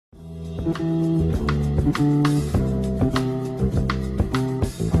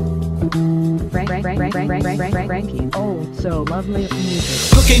Frankie O So Lovely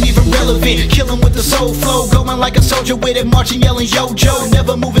music. Hook ain't even relevant, killing with the soul flow. Going like a soldier with it, marching, yelling yo Joe.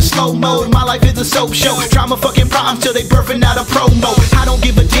 Never moving slow mode, my life is a soap show. Drama fucking problems till they birthing out a promo. I don't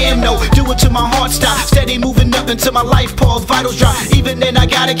give a damn, no, do it till my heart stop. Steady moving up until my life pause, vitals drop. Even then I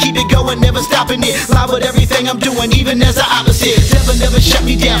gotta keep it going, never stopping it. Live with everything I'm doing, even as the opposite. Never shut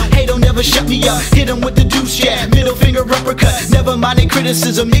me down, hate don't never shut me up. Hit them with the deuce jab, middle finger uppercut. Never mind their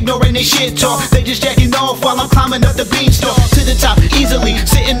criticism, ignoring their shit talk. They just jacking off while I'm climbing up the beanstalk. To the top easily,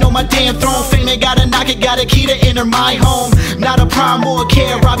 sitting on my damn throne. Fame ain't gotta knock it, got a key to enter my home. Not a prime or a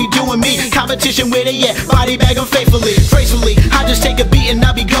care, I be doing me. Competition where they at, body bag them faithfully. Gracefully, I just take a beat and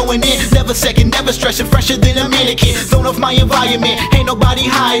I be going in. Never second, never stressing, fresher than a mannequin. Thrown off my environment, ain't nobody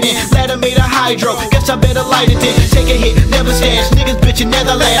hiding. Ladder made a hydro, guess I better light it then. Take a hit, never stash, niggas bitchin'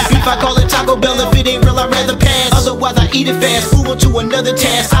 never laugh. If I call it Taco Bell, if it ain't real I'd rather pass. Otherwise I eat it fast, move on to another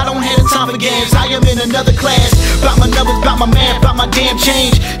task. I don't have the time for games, I am in another class. Bout my numbers, bout my math, bout my damn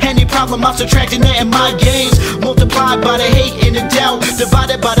change. Any problem I'm subtracting that in my games. Multiplied by the hate and the doubt,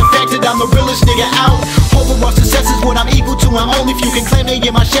 divided by the fact that I'm the realest nigga out. Overall success is what I'm equal to, and only if you can claim they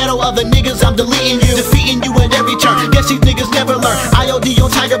in my shadow. Other niggas I'm deleting you, defeating you at every turn. Guess these niggas never learn. IOD on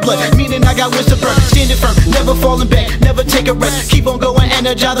tiger blood, meaning I got wisdom burn. Standing firm, never falling back, never take a rest. Keep on going,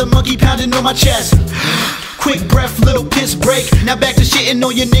 energize the monkey pounding on my chest. Quick breath, little piss break. Now back to shitting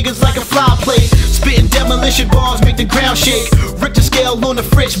on your niggas like a fly plate. Spitting demolition bars, make the ground shake. Richter scale on the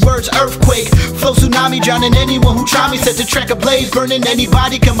fridge, words earthquake. Flow tsunami, drowning anyone who try me. Set the track ablaze, burning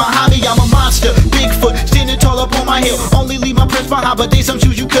anybody come behind me. I'm a monster, Bigfoot, standing tall up on my hill. Only leave my prints behind, but they some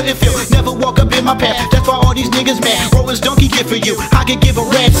shoes you couldn't feel. Never walk up in my path, that's why all these niggas mad. Rollins donkey get for you, I could give a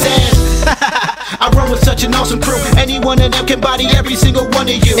rat's ass. I run with such an awesome crew. Any one of them can body every single one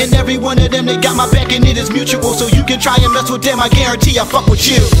of you. And every one of them, they got my back and it is mutual. So you can try and mess with them, I guarantee I fuck with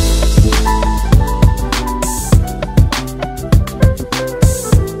you.